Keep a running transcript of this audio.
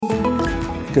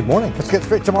Good morning. Let's get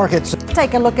straight to markets.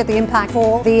 Take a look at the impact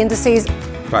for the indices.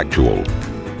 Factual.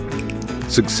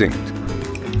 Succinct.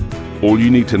 All you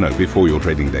need to know before your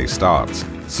trading day starts.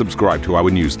 Subscribe to our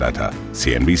newsletter,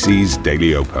 CNBC's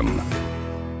Daily Open.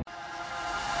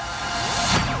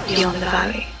 Beyond the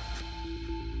Valley.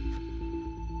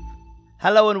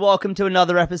 Hello and welcome to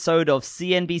another episode of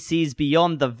CNBC's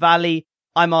Beyond the Valley.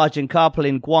 I'm Arjun Karpal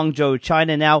in Guangzhou,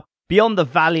 China. Now, Beyond the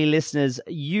Valley listeners,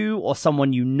 you or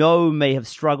someone you know may have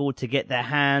struggled to get their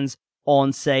hands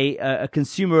on, say, a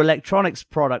consumer electronics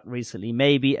product recently,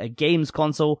 maybe a games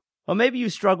console, or maybe you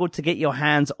struggled to get your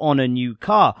hands on a new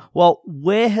car. Well,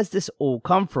 where has this all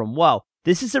come from? Well,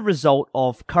 this is a result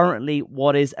of currently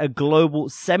what is a global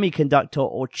semiconductor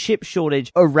or chip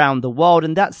shortage around the world,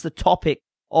 and that's the topic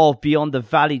of Beyond the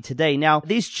Valley today. Now,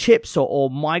 these chips or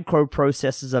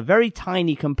microprocessors are very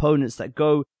tiny components that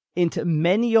go into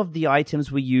many of the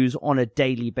items we use on a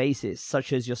daily basis,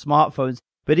 such as your smartphones,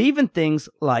 but even things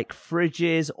like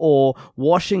fridges or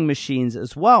washing machines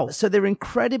as well. So they're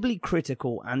incredibly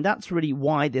critical, and that's really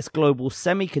why this global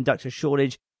semiconductor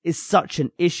shortage is such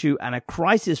an issue and a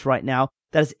crisis right now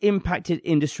that has impacted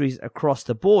industries across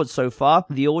the board so far.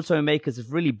 The automakers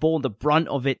have really borne the brunt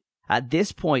of it at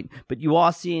this point, but you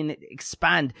are seeing it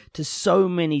expand to so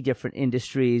many different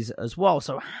industries as well.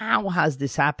 So how has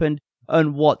this happened?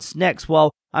 And what's next?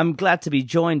 Well, I'm glad to be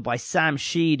joined by Sam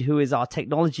Sheed, who is our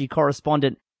technology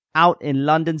correspondent out in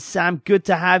London. Sam, good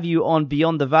to have you on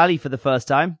Beyond the Valley for the first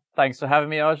time. Thanks for having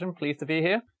me, Arjun. Pleased to be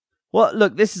here. Well,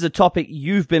 look, this is a topic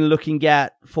you've been looking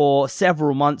at for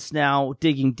several months now,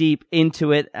 digging deep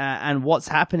into it and what's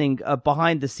happening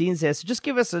behind the scenes here. So just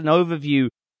give us an overview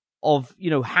of,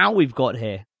 how we've got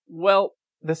here. Well,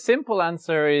 the simple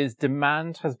answer is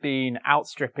demand has been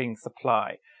outstripping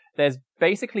supply. There's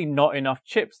basically not enough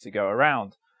chips to go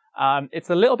around. It's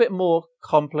a little bit more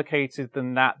complicated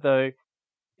than that, though.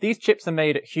 These chips are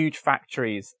made at huge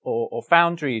factories or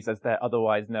foundries, as they're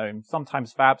otherwise known,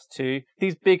 sometimes fabs too.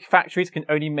 These big factories can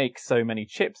only make so many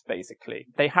chips, basically.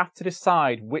 They have to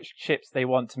decide which chips they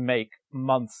want to make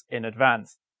months in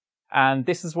advance. And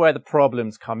this is where the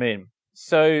problems come in.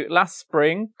 So last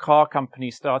spring, car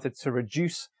companies started to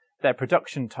reduce their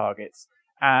production targets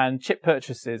and chip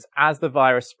purchases as the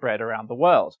virus spread around the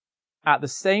world. At the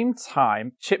same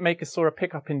time, chip makers saw a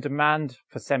pickup in demand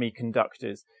for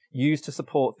semiconductors used to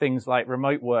support things like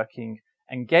remote working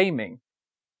and gaming.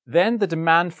 Then the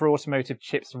demand for automotive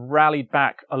chips rallied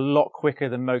back a lot quicker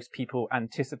than most people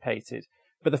anticipated,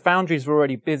 but the foundries were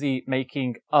already busy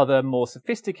making other more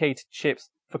sophisticated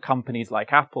chips for companies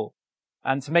like Apple.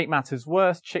 And to make matters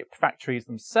worse, chip factories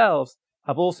themselves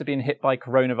have also been hit by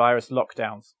coronavirus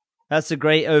lockdowns. That's a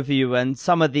great overview, and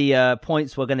some of the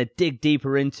points we're going to dig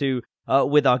deeper into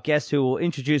with our guest who we'll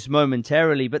introduce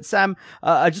momentarily. But Sam,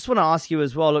 I just want to ask you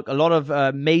as well, look, a lot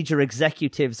of major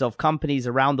executives of companies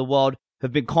around the world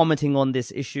have been commenting on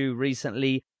this issue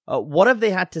recently. What have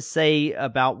they had to say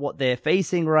about what they're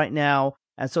facing right now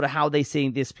and sort of how they're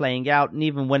seeing this playing out and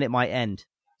even when it might end?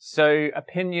 So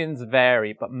opinions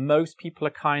vary, but most people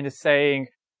are kind of saying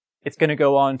it's going to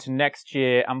go on to next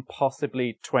year and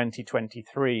possibly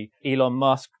 2023. Elon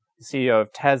Musk, the CEO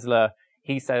of Tesla,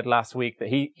 he said last week that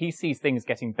he sees things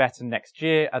getting better next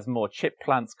year as more chip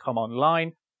plants come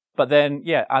online. But then,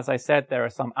 as I said, there are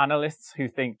some analysts who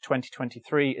think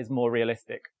 2023 is more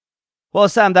realistic. Well,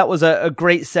 Sam, that was a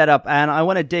great setup, and I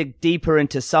want to dig deeper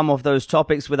into some of those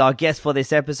topics with our guest for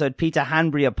this episode, Peter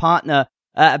Hanbury, a partner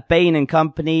at Bain &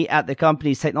 Company at the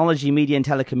company's technology, media, and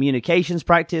telecommunications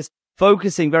practice,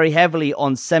 focusing very heavily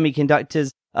on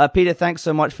semiconductors. Peter, thanks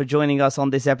so much for joining us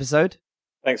on this episode.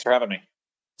 Thanks for having me.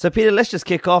 So, Peter, let's just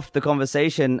kick off the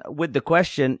conversation with the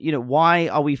question, why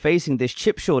are we facing this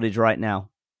chip shortage right now?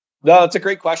 No, it's a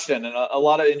great question. And a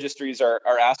lot of industries are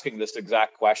asking this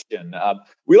exact question.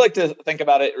 We like to think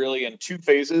about it really in two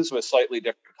phases with slightly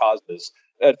different causes.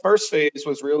 That first phase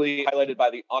was really highlighted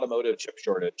by the automotive chip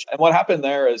shortage. And what happened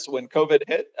there is when COVID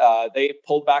hit, they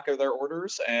pulled back their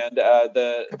orders and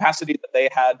the capacity that they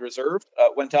had reserved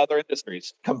went to other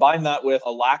industries. Combine that with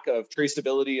a lack of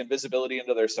traceability and visibility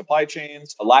into their supply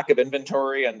chains, a lack of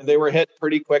inventory, and they were hit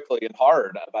pretty quickly and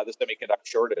hard by the semiconductor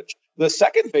shortage. The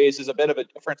second phase is a bit of a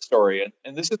different story.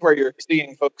 And this is where you're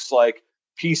seeing folks like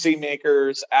PC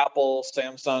makers, Apple,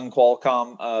 Samsung,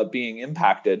 Qualcomm being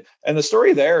impacted. And the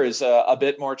story there is a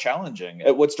bit more challenging.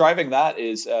 What's driving that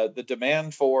is the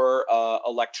demand for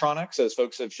electronics as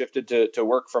folks have shifted to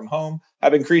work from home,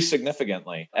 have increased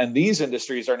significantly. And these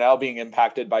industries are now being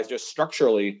impacted by just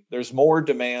structurally, there's more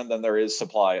demand than there is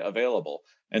supply available.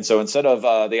 And so instead of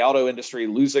the auto industry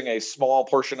losing a small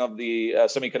portion of the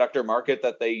semiconductor market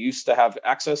that they used to have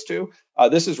access to,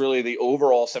 this is really the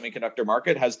overall semiconductor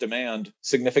market has demand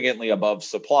significantly above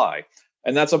supply.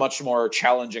 And that's a much more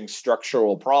challenging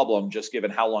structural problem, just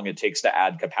given how long it takes to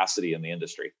add capacity in the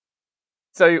industry.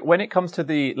 So when it comes to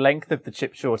the length of the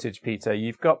chip shortage, Peter,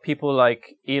 you've got people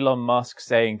like Elon Musk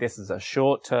saying this is a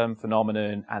short-term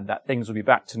phenomenon and that things will be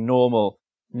back to normal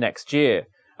next year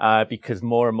because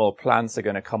more and more plants are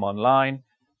going to come online.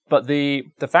 But the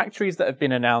factories that have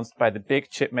been announced by the big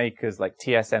chip makers like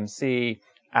TSMC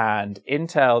and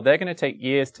Intel, they're going to take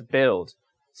years to build.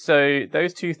 So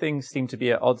those two things seem to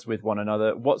be at odds with one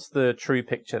another. What's the true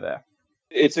picture there?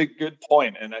 It's a good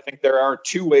point. And I think there are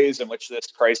two ways in which this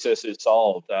crisis is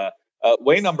solved.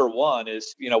 Way number one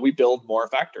is, we build more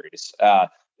factories.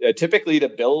 Typically, to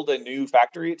build a new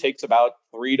factory, it takes about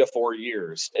 3 to 4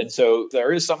 years. And so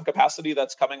there is some capacity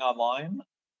that's coming online.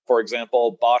 For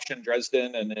example, Bosch in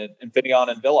Dresden and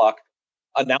Infineon in Villach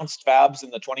announced fabs in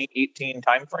the 2018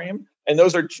 timeframe. And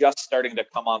those are just starting to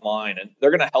come online. And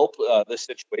they're going to help this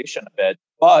situation a bit.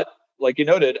 But like you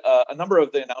noted, a number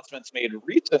of the announcements made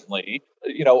recently,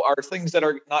 are things that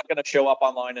are not going to show up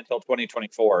online until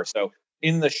 2024. So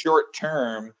in the short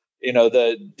term,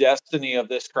 the destiny of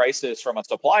this crisis from a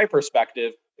supply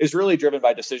perspective is really driven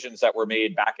by decisions that were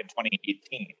made back in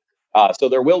 2018. So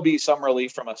there will be some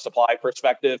relief from a supply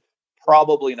perspective,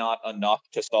 probably not enough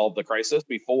to solve the crisis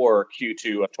before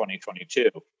Q2 of 2022.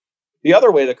 The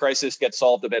other way the crisis gets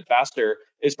solved a bit faster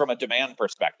is from a demand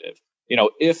perspective.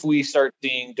 If we start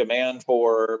seeing demand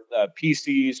for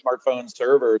PCs, smartphones,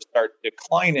 servers start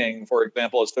declining, for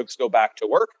example, as folks go back to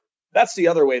work, that's the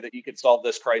other way that you could solve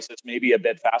this crisis maybe a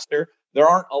bit faster. There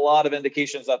aren't a lot of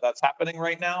indications that that's happening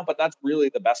right now, but that's really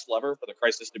the best lever for the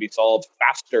crisis to be solved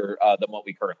faster than what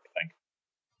we currently think.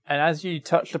 And as you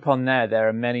touched upon there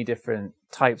are many different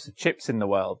types of chips in the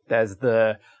world. There's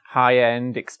the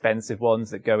high-end, expensive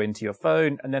ones that go into your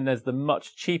phone, and then there's the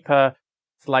much cheaper,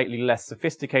 slightly less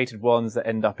sophisticated ones that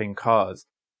end up in cars.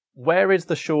 Where is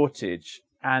the shortage,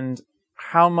 and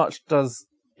how much does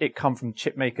it come from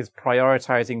chip makers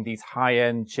prioritizing these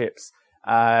high-end chips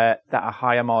that are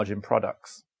higher margin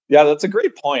products? Yeah, that's a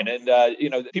great point. And,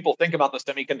 people think about the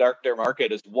semiconductor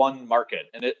market as one market,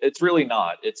 and it's really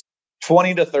not. It's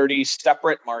 20 to 30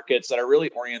 separate markets that are really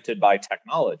oriented by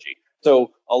technology.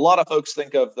 So a lot of folks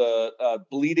think of the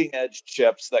bleeding edge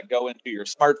chips that go into your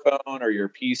smartphone or your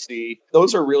PC.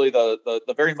 Those are really the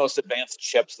very most advanced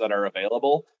chips that are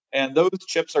available. And those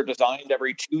chips are designed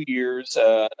every 2 years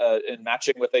in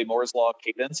matching with a Moore's Law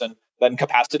cadence, and then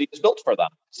capacity is built for them.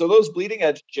 So those bleeding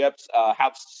edge chips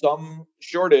have some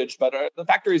shortage, but the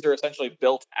factories are essentially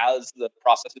built as the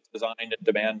process is designed and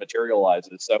demand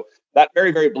materializes. So that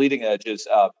very, very bleeding edge is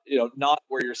not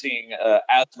where you're seeing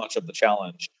as much of the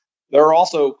challenge. There are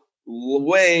also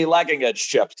way lagging edge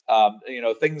chips,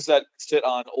 things that sit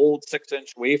on old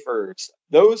 6-inch wafers.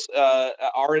 Those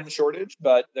are in shortage,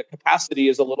 but the capacity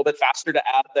is a little bit faster to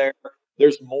add there.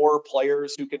 There's more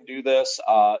players who can do this.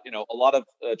 A lot of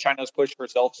China's push for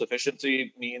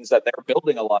self-sufficiency means that they're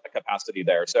building a lot of capacity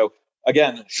there. So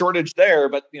again, shortage there,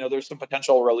 but there's some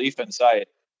potential relief in sight.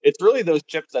 It's really those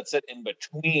chips that sit in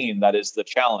between that is the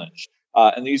challenge.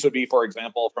 And these would be, for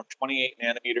example, from 28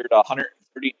 nanometer to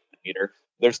 130 nanometer.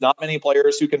 There's not many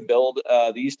players who can build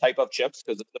these type of chips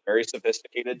because it's a very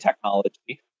sophisticated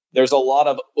technology. There's a lot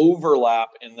of overlap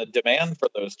in the demand for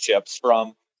those chips.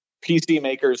 From PC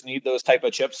makers need those type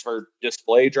of chips for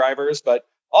display drivers, but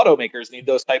automakers need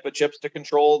those type of chips to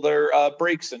control their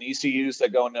brakes and ECUs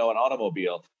that go into an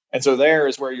automobile. And so there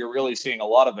is where you're really seeing a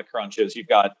lot of the crunches. You've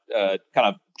got kind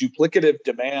of duplicative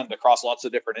demand across lots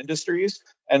of different industries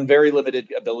and very limited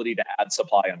ability to add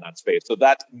supply in that space. So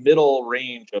that middle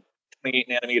range of 28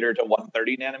 nanometer to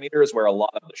 130 nanometer is where a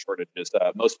lot of the shortage is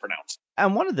most pronounced.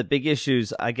 And one of the big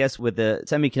issues, I guess, with the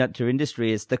semiconductor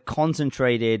industry is the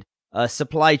concentrated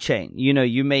supply chain.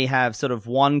 You may have sort of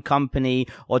one company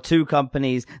or two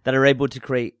companies that are able to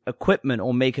create equipment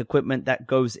or make equipment that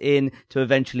goes in to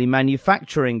eventually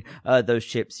manufacturing those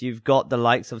chips. You've got the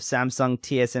likes of Samsung,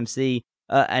 TSMC,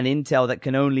 and Intel that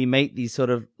can only make these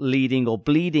sort of leading or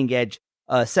bleeding edge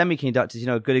semiconductors.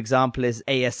 A good example is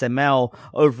ASML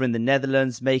over in the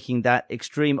Netherlands, making that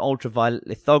extreme ultraviolet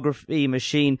lithography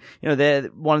machine. They're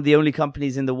one of the only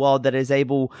companies in the world that is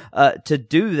able to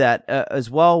do that as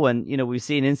well. And, we've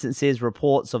seen instances,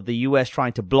 reports of the US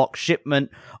trying to block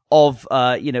shipment of,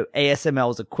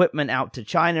 ASML's equipment out to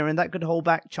China, and that could hold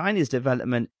back China's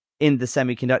development in the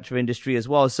semiconductor industry as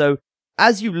well. So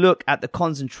as you look at the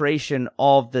concentration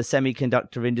of the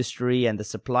semiconductor industry and the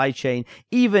supply chain,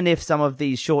 even if some of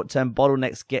these short-term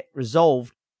bottlenecks get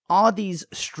resolved, are these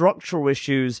structural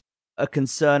issues a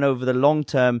concern over the long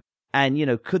term? And,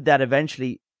 could that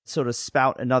eventually sort of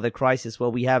spout another crisis where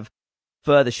we have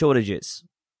further shortages?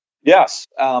 Yes.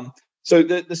 So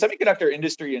the semiconductor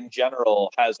industry in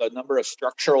general has a number of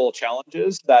structural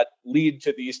challenges that lead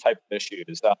to these type of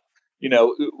issues.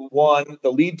 One,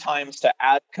 the lead times to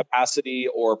add capacity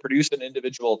or produce an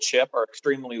individual chip are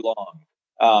extremely long.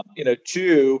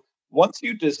 Two, once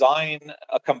you design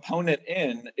a component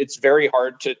in, it's very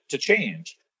hard to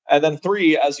change. And then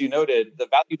three, as you noted, the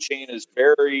value chain is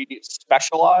very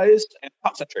specialized and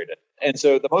concentrated. And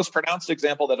so the most pronounced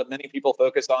example that many people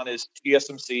focus on is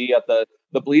TSMC at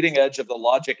the bleeding edge of the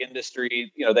logic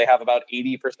industry. They have about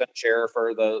 80% share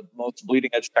for the most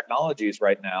bleeding edge technologies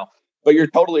right now. But you're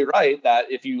totally right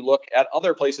that if you look at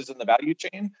other places in the value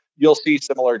chain, you'll see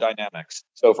similar dynamics.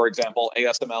 So, for example,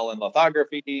 ASML in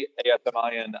lithography,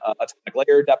 ASMI in atomic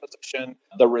layer deposition.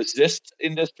 The resist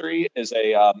industry is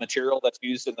a material that's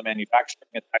used in the manufacturing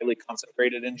and highly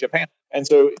concentrated in Japan. And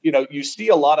so, you see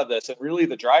a lot of this. And really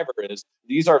the driver is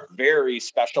these are very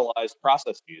specialized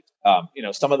processes.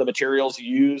 Some of the materials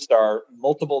used are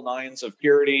multiple nines of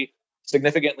purity,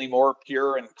 significantly more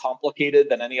pure and complicated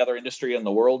than any other industry in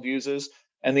the world uses.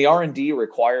 And the R&D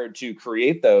required to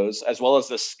create those, as well as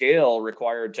the scale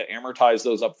required to amortize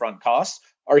those upfront costs,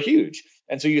 are huge.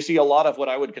 And so you see a lot of what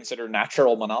I would consider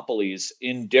natural monopolies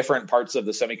in different parts of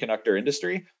the semiconductor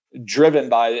industry, driven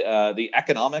by the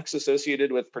economics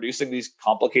associated with producing these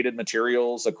complicated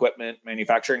materials, equipment,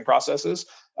 manufacturing processes,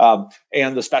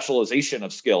 and the specialization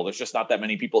of skill. There's just not that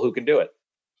many people who can do it.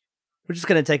 We're just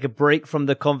going to take a break from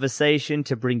the conversation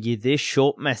to bring you this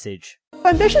short message.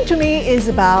 Ambition to me is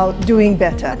about doing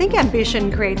better. I think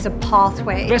ambition creates a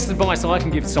pathway. Best advice I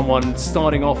can give someone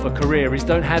starting off a career is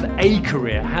don't have a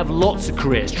career, have lots of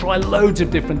careers, try loads of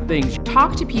different things.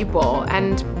 Talk to people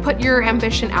and put your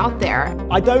ambition out there.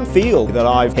 I don't feel that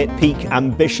I've hit peak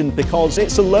ambition because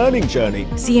it's a learning journey.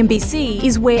 CNBC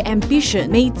is where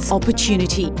ambition meets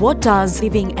opportunity. What does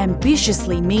living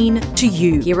ambitiously mean to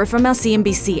you? Hear it from our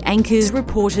CNBC anchors,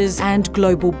 reporters, and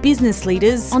global business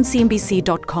leaders on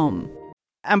CNBC.com.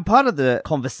 And part of the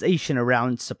conversation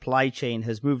around supply chain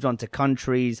has moved on to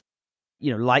countries,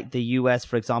 like the US,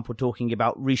 for example, talking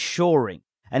about reshoring,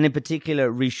 and in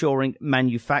particular, reshoring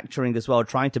manufacturing as well,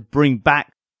 trying to bring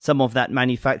back some of that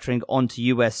manufacturing onto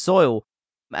US soil.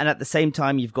 And at the same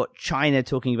time, you've got China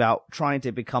talking about trying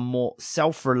to become more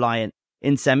self-reliant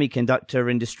in semiconductor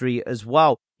industry as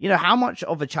well. How much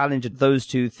of a challenge are those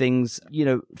two things,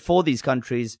 for these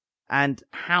countries, and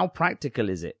how practical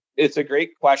is it? It's a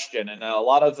great question. And a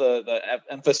lot of the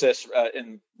emphasis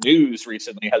in news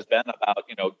recently has been about,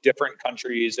 different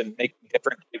countries and making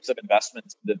different types of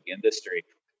investments into the industry.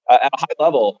 At a high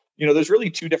level, there's really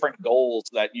two different goals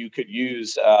that you could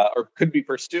use or could be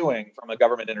pursuing from a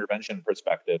government intervention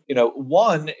perspective.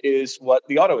 One is what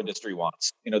the auto industry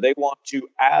wants. They want to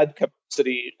add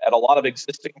capacity at a lot of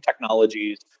existing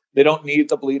technologies. They don't need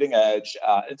the bleeding edge.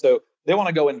 And so they want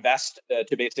to go invest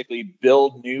to basically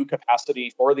build new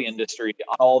capacity for the industry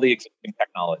on all the existing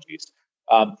technologies.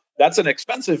 That's an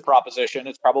expensive proposition.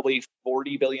 It's probably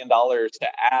 $40 billion to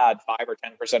add 5 or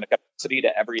 10% of capacity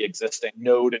to every existing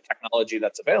node and technology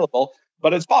that's available,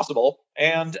 but it's possible.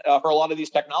 And for a lot of these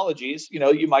technologies,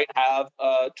 you might have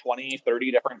 20,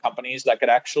 30 different companies that could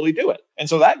actually do it. And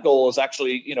so that goal is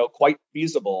actually, quite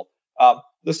feasible.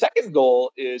 The second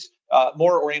goal is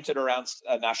more oriented around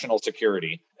national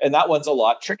security. And that one's a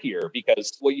lot trickier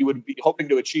because what you would be hoping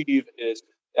to achieve is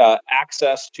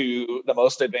access to the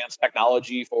most advanced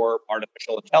technology for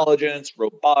artificial intelligence,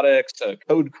 robotics,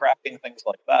 code cracking, things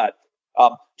like that.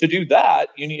 To do that,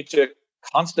 you need to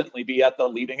constantly be at the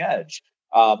leading edge.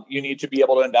 You need to be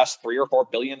able to invest $3 or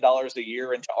 $4 billion a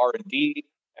year into R&D.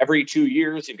 Every 2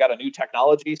 years, you've got a new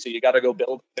technology, so you got to go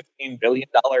build a $15 billion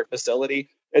facility.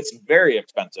 It's very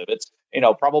expensive. It's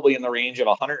probably in the range of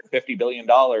 $150 billion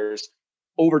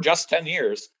over just 10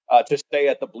 years to stay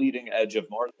at the bleeding edge of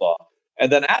Moore's law.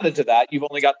 And then added to that, you've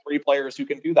only got 3 players who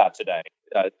can do that today: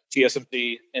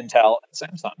 TSMC, Intel, and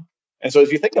Samsung. And so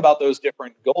as you think about those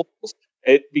different goals,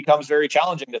 it becomes very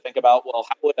challenging to think about, well,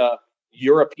 how would a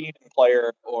European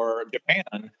player or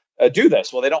Japan do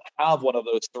this? Well, they don't have one of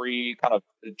those 3 kind of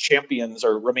champions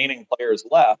or remaining players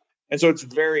left. And so it's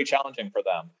very challenging for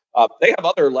them. They have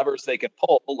other levers they can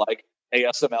pull, like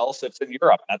ASML sits in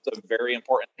Europe. That's a very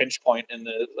important pinch point in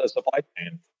the supply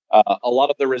chain. A lot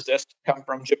of the resist come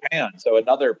from Japan, so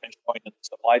another pinch point in the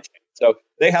supply chain. So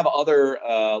they have other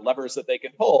levers that they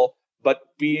can pull, but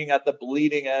being at the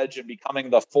bleeding edge and becoming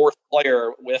the fourth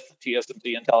player with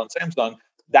TSMC, Intel, and Samsung,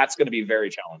 that's going to be very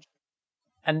challenging.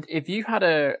 And if you had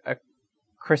a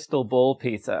crystal ball,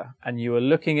 Peter, and you were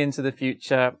looking into the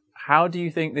future, how do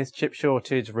you think this chip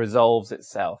shortage resolves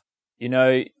itself? You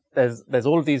know, there's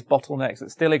all of these bottlenecks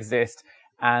that still exist,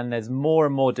 and there's more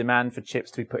and more demand for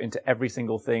chips to be put into every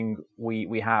single thing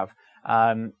we have.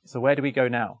 So where do we go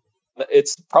now?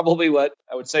 It's probably what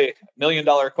I would say $1 million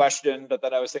question, but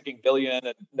then I was thinking billion,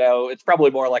 and no, it's probably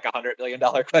more like $100 million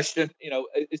question. You know,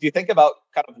 if you think about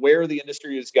kind of where the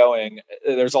industry is going,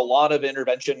 there's a lot of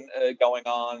intervention going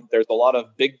on. There's a lot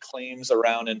of big claims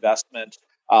around investment.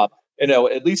 You know,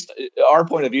 at least our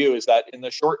point of view is that in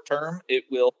the short term, it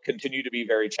will continue to be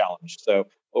very challenged. So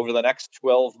over the next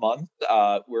 12 months,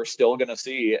 we're still going to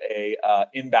see a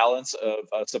imbalance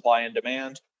of supply and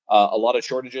demand. A lot of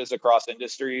shortages across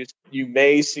industries. You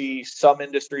may see some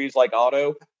industries like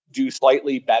auto do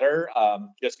slightly better,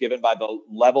 just given by the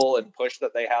level and push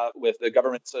that they have with the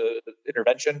government's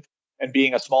intervention. And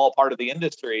being a small part of the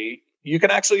industry, you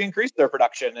can actually increase their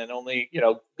production and only,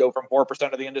 go from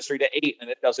 4% of the industry to 8%, and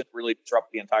it doesn't really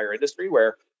disrupt the entire industry,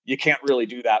 where you can't really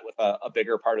do that with a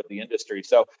bigger part of the industry.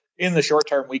 So in the short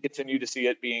term, we continue to see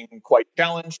it being quite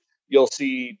challenged. You'll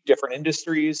see different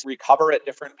industries recover at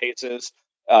different paces.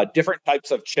 Different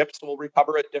types of chips will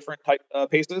recover at different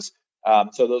paces.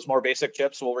 So those more basic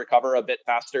chips will recover a bit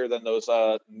faster than those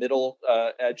middle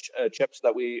edge chips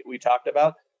that we talked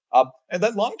about. And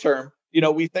then long term,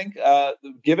 we think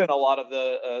given a lot of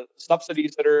the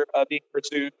subsidies that are being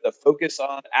pursued, the focus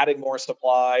on adding more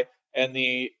supply, and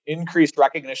the increased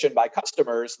recognition by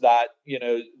customers that,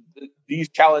 these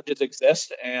challenges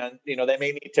exist and, they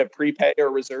may need to prepay or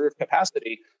reserve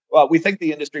capacity. Well, we think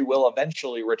the industry will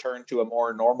eventually return to a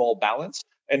more normal balance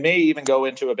and may even go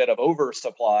into a bit of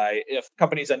oversupply if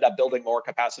companies end up building more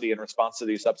capacity in response to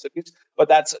these subsidies. But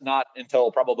that's not until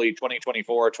probably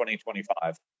 2024,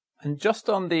 2025. And just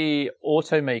on the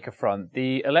automaker front,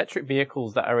 the electric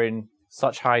vehicles that are in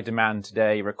such high demand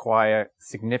today require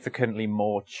significantly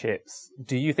more chips.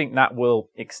 Do you think that will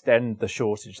extend the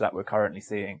shortage that we're currently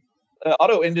seeing? The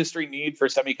auto industry need for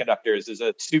semiconductors is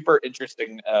a super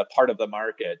interesting part of the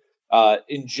market.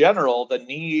 In general, the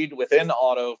need within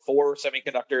auto for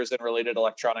semiconductors and related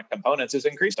electronic components is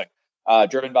increasing,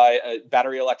 driven by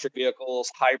battery electric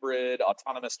vehicles, hybrid,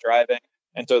 autonomous driving.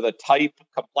 And so the type,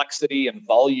 complexity, and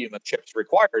volume of chips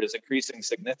required is increasing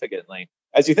significantly.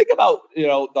 As you think about,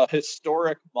 the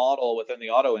historic model within the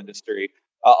auto industry,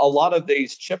 a lot of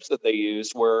these chips that they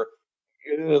used were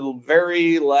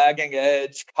very lagging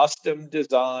edge, custom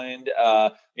designed,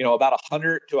 about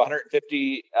 100 to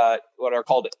 150 what are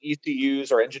called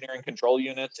ECUs, or engineering control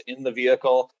units, in the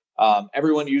vehicle.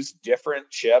 Everyone used different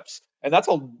chips. And that's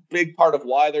a big part of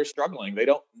why they're struggling. They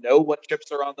don't know what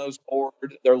chips are on those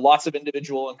boards. There are lots of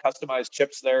individual and customized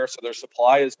chips there, so their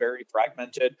supply is very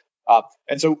fragmented.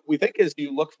 And so we think as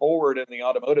you look forward in the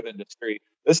automotive industry,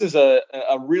 this is a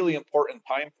really important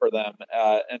time for them.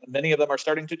 And many of them are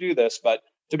starting to do this, but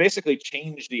to basically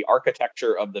change the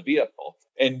architecture of the vehicle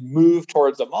and move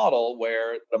towards a model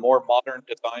where the more modern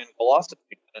design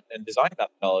philosophy and design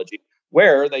methodology,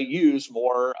 where they use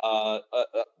more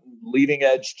leading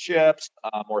edge chips,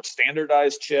 more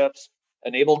standardized chips,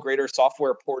 enable greater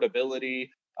software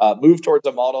portability, move towards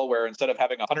a model where instead of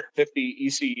having 150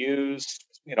 ECUs,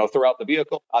 throughout the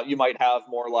vehicle, you might have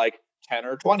more like 10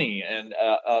 or 20 and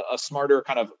a smarter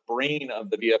kind of brain of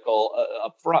the vehicle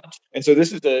up front. And so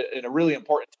this is a really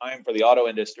important time for the auto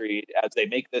industry as they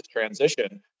make this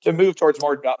transition to move towards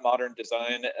more modern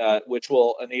design, which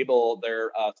will enable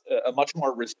their a much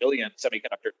more resilient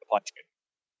semiconductor supply chain.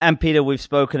 And Peter, we've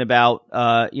spoken about,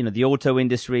 the auto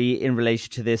industry in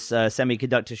relation to this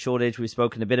semiconductor shortage. We've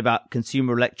spoken a bit about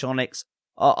consumer electronics.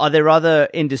 Are there other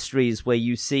industries where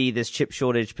you see this chip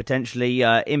shortage potentially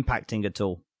impacting at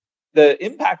all? The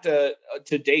impact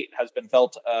to date has been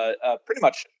felt pretty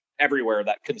much everywhere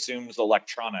that consumes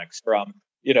electronics, from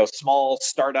small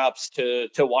startups to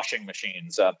washing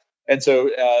machines. And so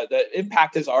the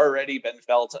impact has already been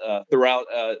felt throughout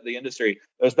the industry.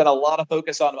 There's been a lot of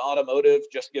focus on automotive,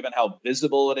 just given how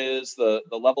visible it is, the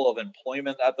level of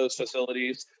employment at those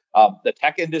facilities. The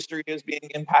tech industry is being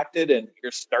impacted, and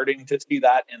you're starting to see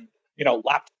that in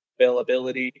laptop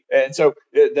availability. And so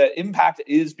the impact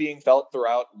is being felt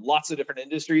throughout lots of different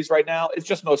industries right now. It's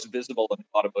just most visible in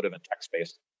the automotive and tech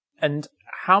space. And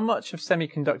how much have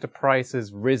semiconductor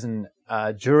prices risen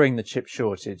during the chip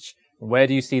shortage? Where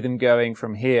do you see them going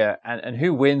from here? And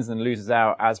who wins and loses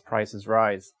out as prices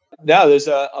rise? No, there's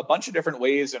a bunch of different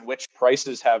ways in which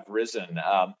prices have risen.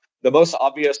 The most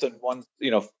obvious and one,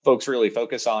 folks really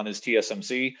focus on is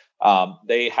TSMC.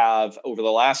 They have over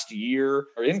the last year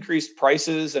increased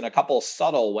prices in a couple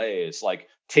subtle ways, like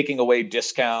taking away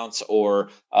discounts or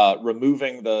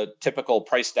removing the typical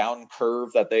price down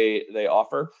curve that they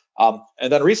offer.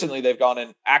 And then recently they've gone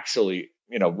and actually,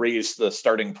 raised the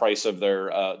starting price of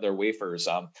their wafers.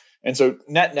 And so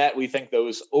net, we think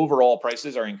those overall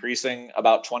prices are increasing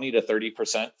about 20 to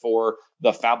 30% for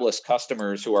the fabless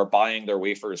customers who are buying their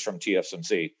wafers from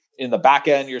TSMC. In the back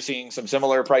end, you're seeing some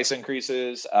similar price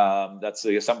increases. That's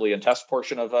the assembly and test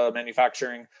portion of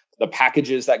manufacturing. The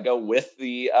packages that go with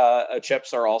the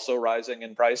chips are also rising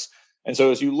in price. And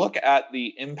so as you look at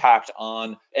the impact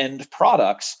on end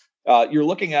products, you're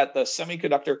looking at the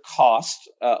semiconductor cost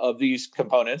of these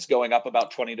components going up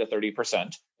about 20 to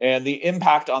 30%. And the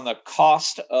impact on the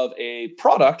cost of a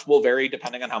product will vary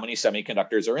depending on how many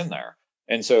semiconductors are in there.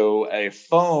 And so a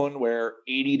phone where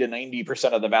 80 to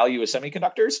 90% of the value is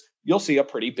semiconductors, you'll see a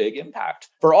pretty big impact.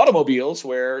 For automobiles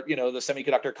where, the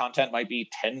semiconductor content might be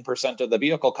 10% of the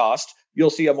vehicle cost,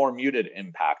 you'll see a more muted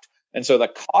impact. And so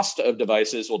the cost of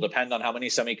devices will depend on how many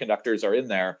semiconductors are in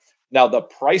there. Now, the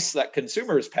price that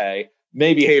consumers pay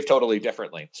may behave totally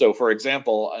differently. So, for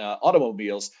example,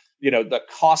 automobiles, the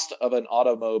cost of an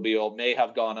automobile may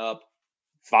have gone up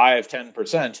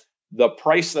 5-10%. The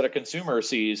price that a consumer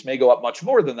sees may go up much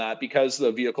more than that because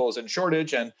the vehicle is in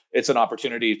shortage and it's an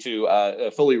opportunity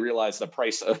to fully realize the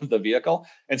price of the vehicle.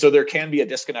 And so there can be a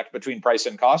disconnect between price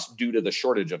and cost due to the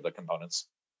shortage of the components.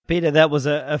 Peter, that was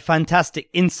a fantastic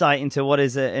insight into what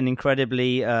is an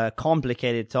incredibly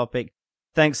complicated topic.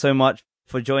 Thanks so much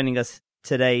for joining us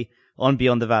today on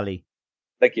Beyond the Valley.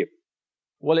 Thank you.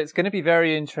 Well, it's going to be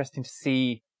very interesting to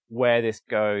see where this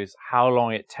goes, how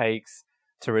long it takes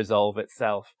to resolve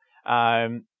itself.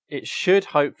 It should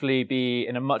hopefully be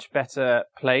in a much better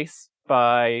place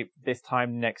by this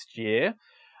time next year.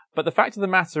 But the fact of the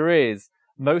matter is,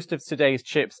 most of today's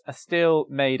chips are still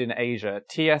made in Asia.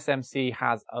 TSMC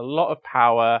has a lot of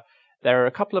power. There are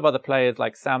a couple of other players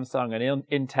like Samsung and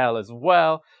Intel as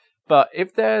well. But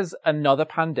if there's another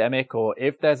pandemic or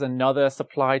if there's another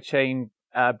supply chain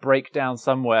breakdown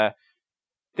somewhere,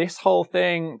 this whole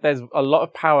thing, there's a lot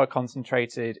of power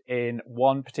concentrated in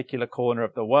one particular corner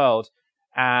of the world,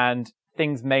 and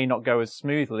things may not go as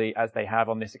smoothly as they have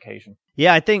on this occasion.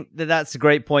 Yeah, I think that's a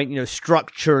great point.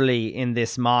 Structurally in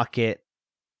this market,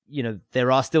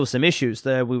 there are still some issues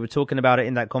there. We were talking about it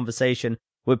in that conversation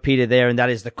with Peter there, and that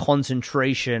is the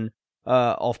concentration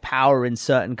of power in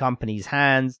certain companies'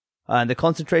 hands. And the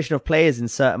concentration of players in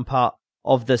certain part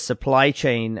of the supply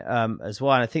chain as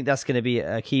well. And I think that's going to be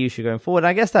a key issue going forward. And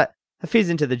I guess that feeds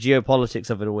into the geopolitics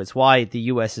of it all. It's why the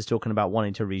US is talking about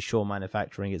wanting to reshore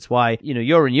manufacturing. It's why,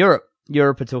 you're in Europe.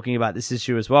 Europe are talking about this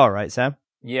issue as well, right, Sam?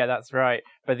 Yeah, that's right.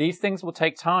 But these things will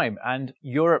take time. And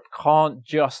Europe can't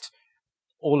just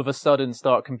all of a sudden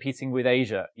start competing with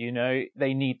Asia.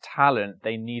 They need talent.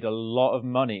 They need a lot of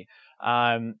money.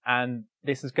 And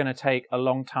this is going to take a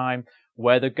long time.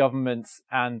 Whether governments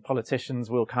and politicians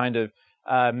will kind of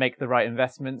make the right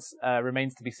investments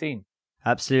remains to be seen.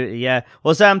 Absolutely, yeah.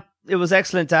 Well, Sam, it was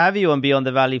excellent to have you on Beyond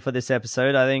the Valley for this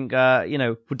episode. I think,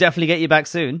 we'll definitely get you back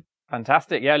soon.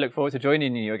 Fantastic. Yeah, I look forward to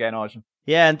joining you again, Arjun.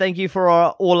 Yeah, and thank you for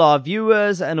all our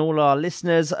viewers and all our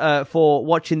listeners for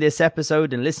watching this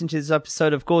episode and listening to this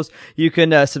episode. Of course, you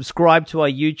can subscribe to our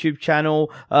YouTube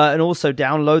channel and also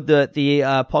download the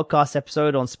podcast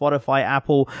episode on Spotify,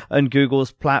 Apple, and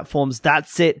Google's platforms.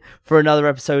 That's it for another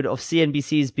episode of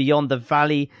CNBC's Beyond the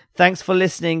Valley. Thanks for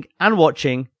listening and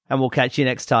watching, and we'll catch you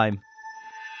next time.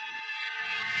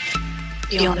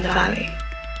 Beyond the Valley.